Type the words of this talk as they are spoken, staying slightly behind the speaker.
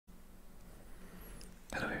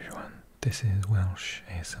This is Welsh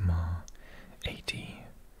ASMR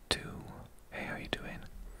 82. Hey, how you doing?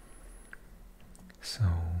 So,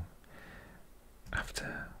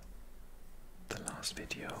 after the last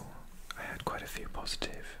video, I had quite a few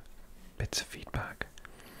positive bits of feedback.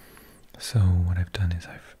 So what I've done is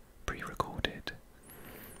I've pre-recorded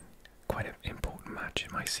quite an important match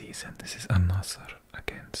in my season. This is Nassr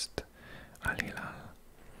against Hilal.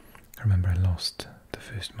 I remember I lost the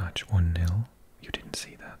first match 1-0. You didn't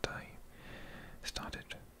see that. I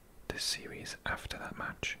started this series after that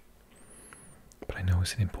match. But I know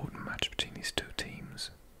it's an important match between these two teams.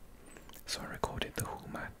 So I recorded the whole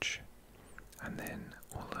match. And then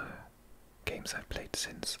all the games I've played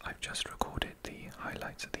since, I've just recorded the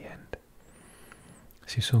highlights at the end.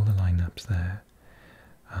 So you saw the lineups there.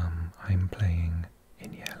 I'm playing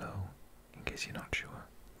in yellow, in case you're not sure,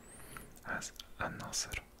 as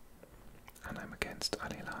Nassr. And I'm against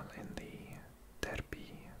Hilal in the Derby.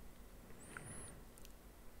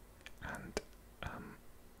 And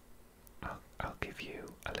I'll give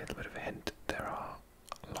you a little bit of a hint. There are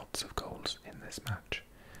lots of goals in this match.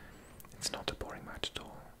 It's not a boring match at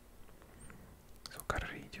all. So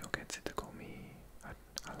Carrillo gets it to go me at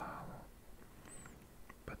Hilal.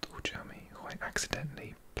 But Ujami, who I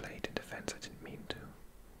accidentally played in defence, I didn't mean to.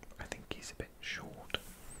 I think he's a bit short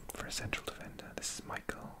for a central defender. This is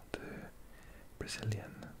Michael, the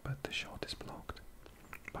Brazilian, but the shot is blocked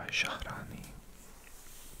by Shahrani.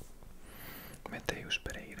 Mateus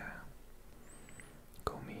Pereira,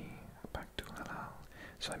 Gomi, back to Hilal.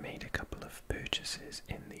 So I made a couple of purchases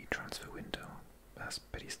in the transfer window. That's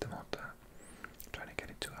Peristamota, trying to get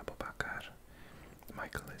it to Abu Bakar.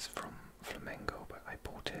 Michael is from Flamengo, but I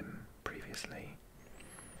bought him previously.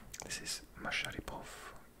 This is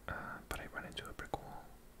Masharipov, but I ran into a brick wall.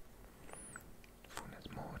 Funes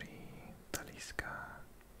Mori, Talisca,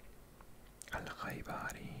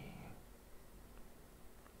 Al-Ghaibari.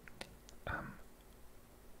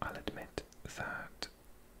 I'll admit that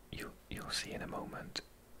you'll see in a moment.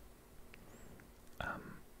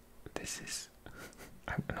 This is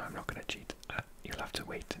no, I'm not going to cheat. You'll have to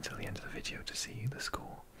wait until the end of the video to see the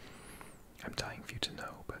score. I'm dying for you to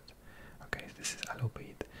know, but okay, this is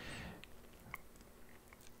Al-Obeid.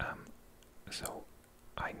 So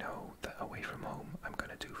I know that away from home I'm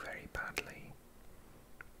going to do very badly.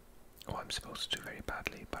 Or I'm supposed to do very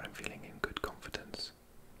badly, but I'm feeling in good confidence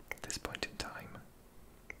at this point in time.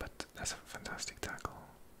 But that's a fantastic tackle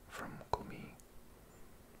from Gumi.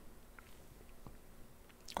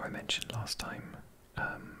 I mentioned last time,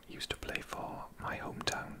 used to play for my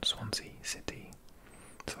hometown, Swansea City,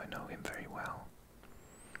 so I know him very well.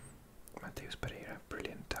 Mateus Pereira,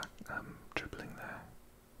 brilliant dribbling there.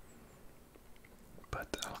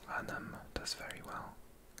 But Al-Ghanam does very well,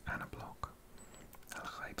 and a block.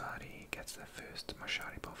 Al-Ghaibari gets the first,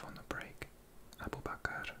 Masharipov on the break. Abu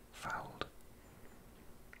Bakar fouled.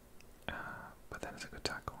 But then it's a good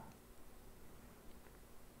tackle.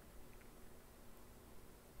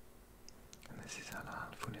 And this is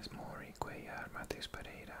Hilal, Funes Mori, Cuellar, Mateus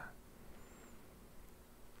Pereira.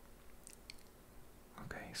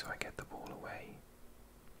 Okay, so I get the ball away.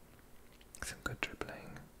 Some good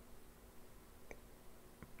dribbling.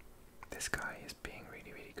 This guy is being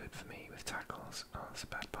really, really good for me with tackles. Oh, it's a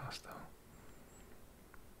bad pass though.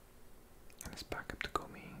 And it's back up to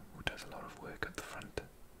Gomi, who does a lot of work at the front.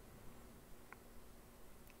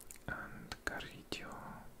 And Carrillo,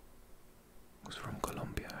 who's from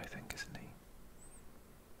Colombia, I think, isn't he?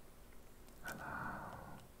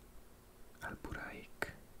 Al-Buraik.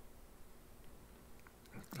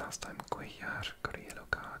 Last time Cuellar got a yellow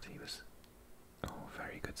card, he was,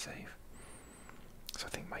 very good save. So I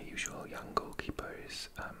think my usual young goalkeeper is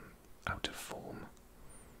out of form.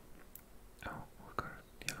 Oh, we've got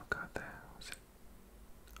a yellow card there. Was it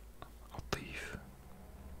Atif?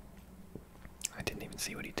 I didn't even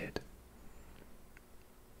see what he did.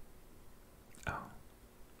 Oh,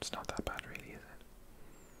 it's not that bad really, is it?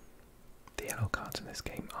 The yellow cards in this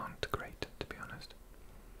game aren't great, to be honest.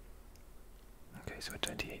 Okay, so we're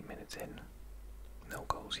 28 minutes in. No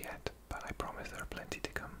goals yet, but I promise there are plenty to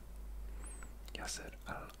come. Yasser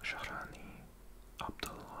Al-Shahrani,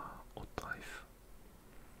 Abdullah Utaif,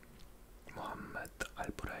 Mohammed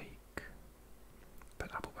Al-Buraik,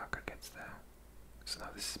 but Abu Bakr gets there. So now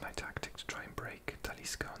this is my tactic to try and break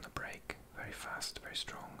Talisca on the break. Very fast, very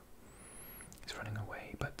strong. He's running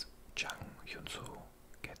away, but Jang Hyunsu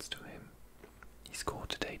gets to him. He scored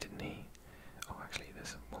today, didn't he? Oh, actually,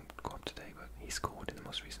 this won't go up today, but he scored in the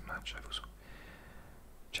most recent match. I was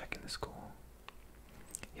checking the score.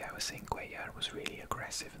 Yeah, I was saying Cuellar was really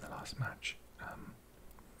aggressive in the last match.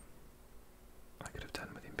 I could have done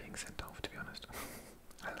with him being sent off, to be honest.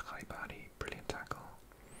 Al-Ghaibari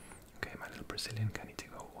Brazilian can need to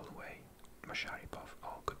go all the way. Masharipov,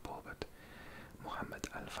 oh good ball, but Mohamed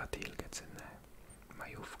Al-Fatil gets in there.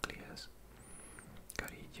 Mayouf clears.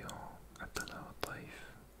 Carrillo, Abdullah Taif.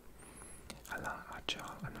 Ala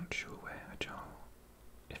Ajal, I'm not sure where Ajal,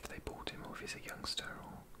 if they bought him or if he's a youngster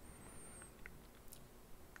or...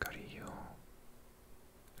 Carrillo.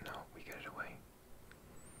 No, we get it away.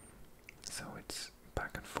 So it's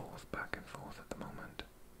back and forth at the moment.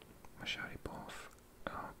 Masharipov,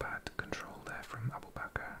 oh, bad control there from Abu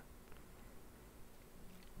Bakr.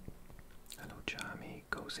 Al-Ujami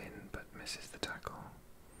goes in but misses the tackle.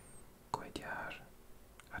 Guedyar,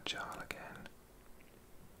 Ajal again.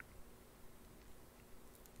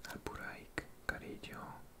 Al-Buraik, Carrillo.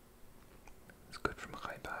 It's good from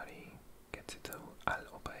Khaibari. Gets it to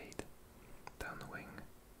Al-Obaid down the wing.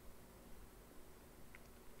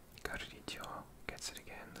 Carrillo gets it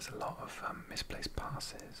again. There's a lot of misplaced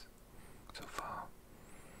passes so far.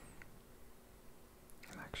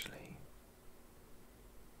 And actually,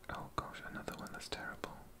 oh gosh, another one that's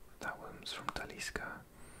terrible. That one's from Talisca,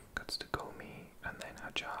 cuts to Gomi, and then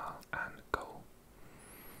Hajal and goal.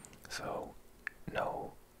 So,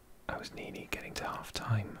 no, I was nearly getting to half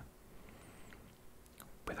time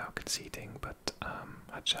without conceding, but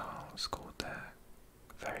Hajal scored there.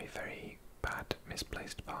 Very, very bad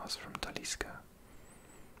misplaced pass from Talisca.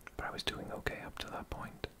 But I was doing okay up to that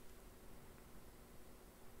point.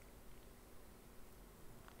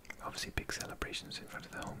 Obviously big celebrations in front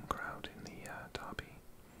of the home crowd in the derby.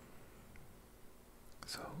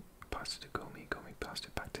 So passed it to Gomi, Gomi passed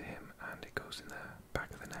it back to him, and it goes in the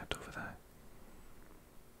back of the net over there.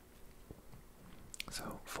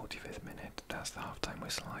 So 45th minute, that's the half-time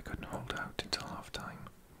whistle. I couldn't hold out until half-time.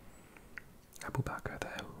 Abu Bakr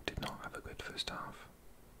there, who did not have a good first half.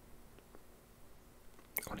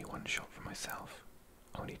 Only one shot from myself,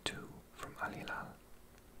 only two from Al Hilal.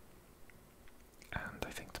 And I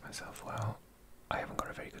think to myself, well, I haven't got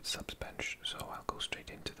a very good subs bench, so I'll go straight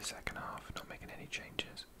into the second half, not making any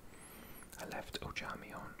changes. I left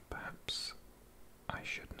Ojami on, perhaps I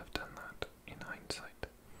shouldn't have done that in hindsight.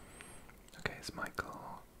 Okay, it's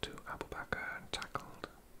Michael to Abu Bakr, tackled.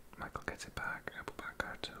 Michael gets it back, Abu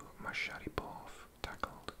Bakr to Masharipov,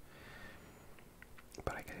 tackled.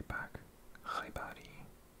 But I get it back. Khaibari,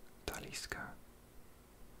 Talisca.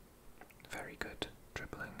 Very good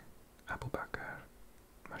dribbling. Abu Bakr,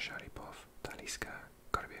 Masharipov, Talisca.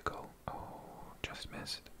 Gotta be a goal. Oh, just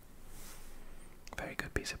missed. Very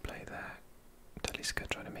good piece of play there. Talisca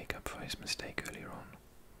trying to make up for his mistake earlier on.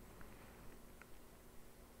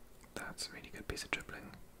 That's a really good piece of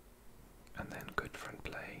dribbling. And then good front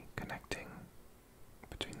play, connecting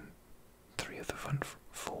between three of the front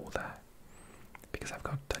four there. Because I've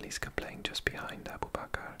got Talisca playing just behind Abu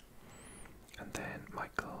Bakr. And then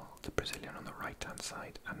Michael, the Brazilian, on the right hand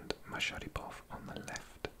side, and Masharipov on the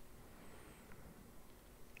left.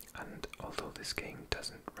 And although this game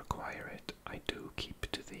doesn't require it, I do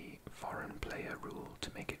keep to the foreign player rule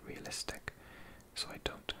to make it realistic, so I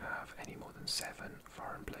don't have any more than 7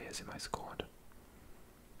 foreign players in my squad.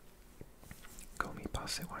 Gomi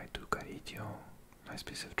pass it wide to Carrillo, nice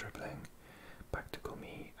piece of dribbling, back to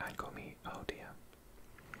Gomi, and Gomi, oh dear,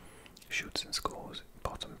 shoots and scores,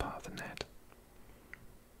 bottom part of the net.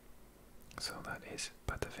 So that is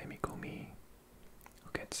Patafemi Gomi,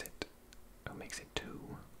 who gets it, who makes it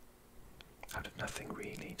 2. Out of nothing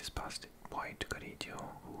really, just passed it wide to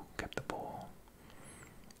Carrillo, who kept the ball,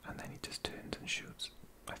 and then he just turns and shoots.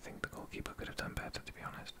 I think the goalkeeper could have done better, to be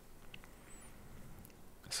honest.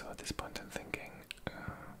 So at this point I'm thinking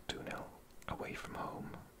 2-0 away from home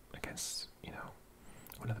against, you know,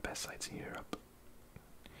 one of the best sides in Europe.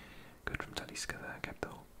 Good from Talisca there, kept the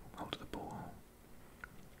hold of the ball.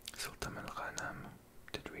 Sultan Al-Ghanam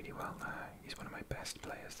did really well there. He's one of my best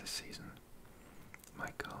players this season.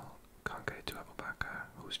 Michael can't get it to Abu Bakr,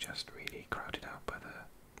 who's just really crowded out by the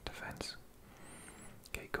defence.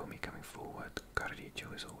 Okay, Gomi coming forward.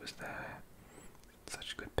 Carrillo is always there.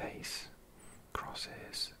 Such good pace.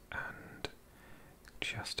 Crosses, and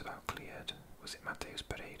just about cleared. Was it Mateus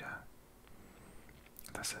Pereira?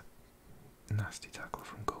 That's a nasty tackle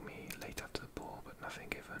from Gomi late after the ball, but nothing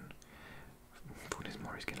given. Funes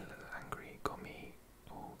Mori's getting a little angry. Gomi,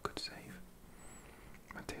 oh, good save.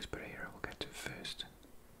 Mateus Pereira will get to it first.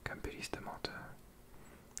 Campiris de Mota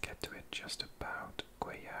get to it just about.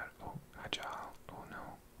 Guayar, oh, Hajal, oh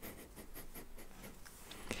no.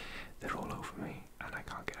 They're all over me and I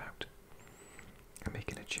can't get out. I'm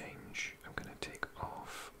making a change. I'm going to take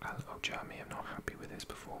off Al-Ojami. I'm not happy with his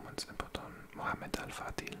performance, and put on Mohamed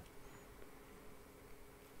Al-Fatil.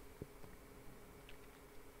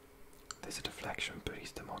 There's a deflection,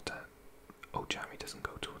 Paris de Mota. Ojami doesn't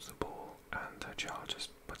go towards the ball, and Hajal just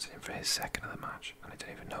puts it in for his second of the match, and I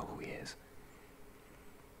don't even know who he is.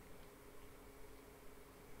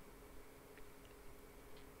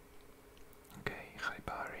 Okay,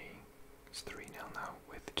 Khaibari, it's 3-0 now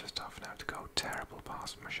with just half an hour to go. Terrible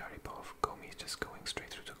pass from Masharipov. Gomi's just going straight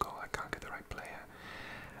through the goal. I can't get the right player,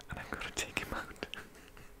 and I've got to take him out.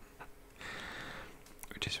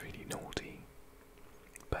 Which is really naughty.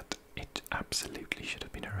 But it absolutely should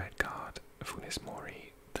have been a red card. Funes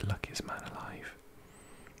Mori, the luckiest man alive.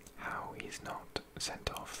 How he's not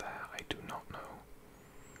sent off there, I do not know.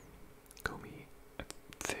 Gomi at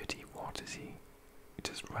 30, what is he?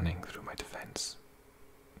 Just running through my defence.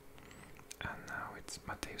 And now it's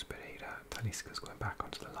Mateus Pereira. Talisca's going back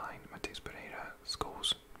onto the line. Mateus Pereira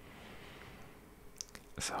scores.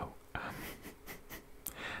 So,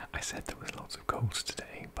 I said there was lots of goals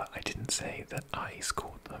today, but I didn't say that I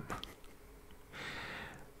scored them.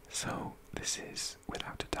 So, this is,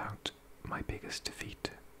 without a doubt, my biggest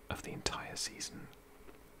defeat of the entire season,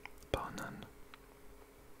 bar none.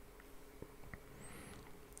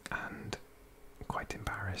 And, quite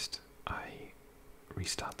embarrassed, I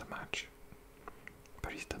restart the match.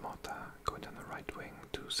 Barista Mota going down the right wing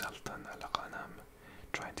to Sultan Al-Ghanam,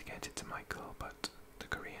 trying to get it to Michael, but the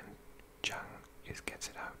Korean Jang gets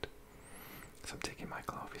it out. So I'm taking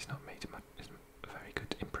Michael off. He's not made a very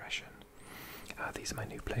good impression. These are my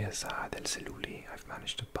new players. Saad El Selouli I've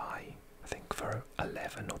managed to buy, I think, for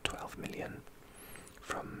 11 or 12 million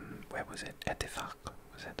from, where was it? Ettifaq,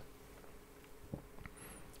 was it?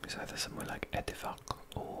 It's either somewhere like Ettifaq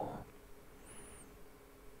or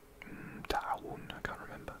Ta'awun, I can't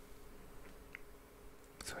remember.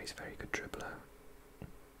 So he's a very good dribbler.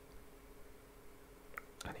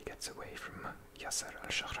 And he gets away from Yasser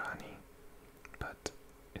Al-Shahrani, but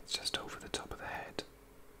it's just over the top of the head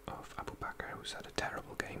of Abu Bakr, who's had a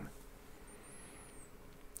terrible game.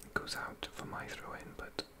 It goes out for my throw-in,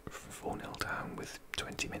 but 4-0 down with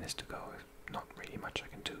 20 minutes to go, not really much I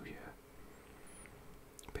can do here.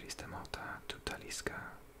 Barista Mota to Talisca,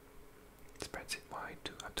 spreads it wide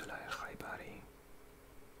to Abdullah Al-Khaibari.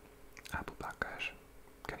 Abu Bakr,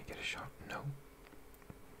 can he get a shot? No.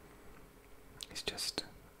 He's just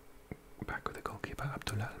back with the goalkeeper,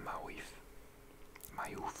 Abdullah Al-Mayouf.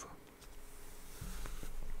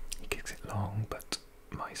 He kicks it long, but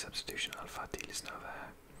my substitution Al-Fatil is now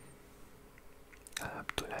there.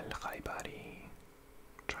 Abdullah Al-Khaibari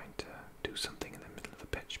trying to do something in the middle of the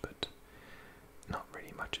pitch, but not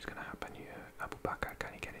really much is going to happen here. Abu Bakr,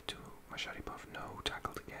 can he get it to Masharipov? No,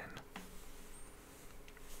 tackled again.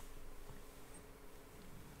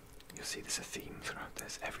 You'll see there's a theme throughout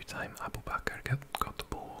this. Every time Abu Bakr got the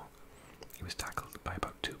ball, he was tackled by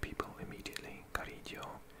about 2 people immediately.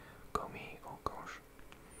 Carrillo, Gomi, oh gosh.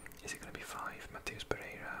 Is it going to be 5? Mateus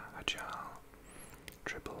Pereira, Ajal,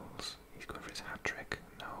 dribbles. He's going for his hat-trick.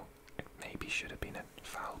 No, it maybe should have been a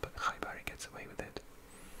foul, but Khaibari gets away with it.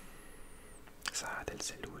 Saad El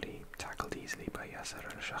Selouli tackled easily by Yasser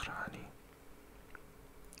Al-Shahrani.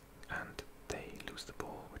 And they lose the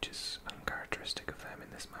ball, which is uncharacteristic of them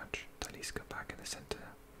in this match. Talisca back in the centre.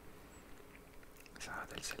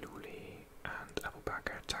 Saad El Selouli and Abu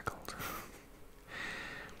Bakr tackled.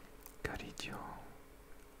 Carrillo,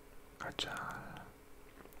 Ajal,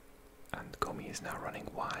 and Gomi is now running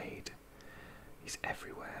wide. He's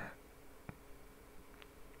everywhere.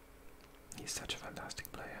 He's such a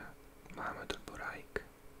fantastic player. Mohamed Al-Buraik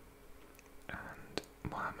and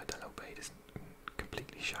Mohamed Al-Obeid is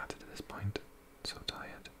completely shattered at this point, so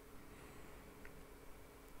tired.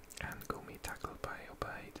 And Gomi tackled by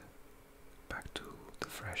Obeid. Back to the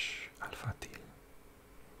fresh Al-Fatil.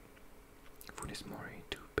 Funes Mori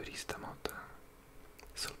to Barista Mota.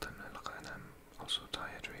 Sultan Al-Ghanam, also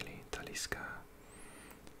tired really. Talisca.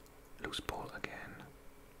 Loose ball again.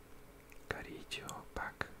 Carrillo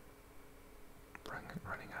back.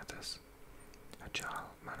 Running at us. Ajal,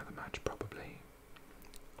 man of the match probably.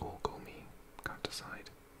 Or Gomi, counter side.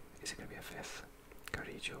 Is it going to be a 5th?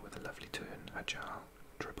 Carrillo with a lovely turn. Ajal,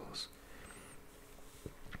 dribbles.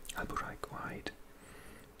 Al-Buraik wide.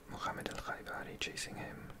 Mohamed Al-Khaibari chasing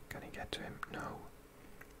him. Can he get to him? No.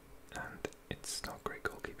 And it's not great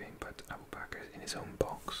goalkeeping, but Abu Bakr is in his own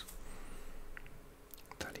box.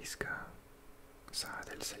 Talisca. Saad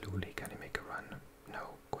El Selouli, can he make a run?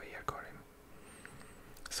 No. Gueye got him.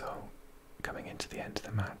 So, coming into the end of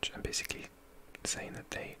the match, I'm basically saying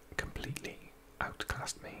that they completely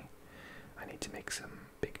outclassed me. I need to make some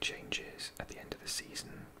big changes at the end of the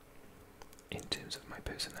season in terms of my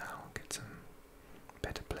personnel, get some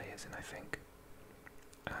better players in, I think,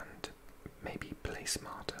 and maybe play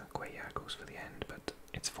smarter. Gueye goes for the end, but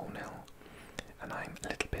it's 4-0, and I'm a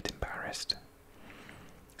little bit embarrassed.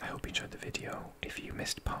 I hope you enjoyed the video. If you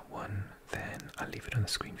missed part 1, then I'll leave it on the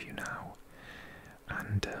screen for you now.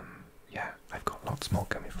 And yeah, I've got lots more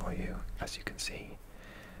coming for you, as you can see,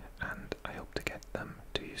 and I hope to get them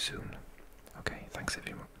to you soon. Okay, thanks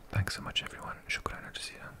everyone. Thanks so much everyone. شكرا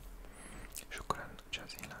جزيلا. شكرا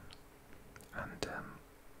جزيلا. And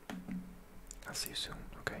I'll see you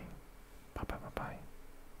soon.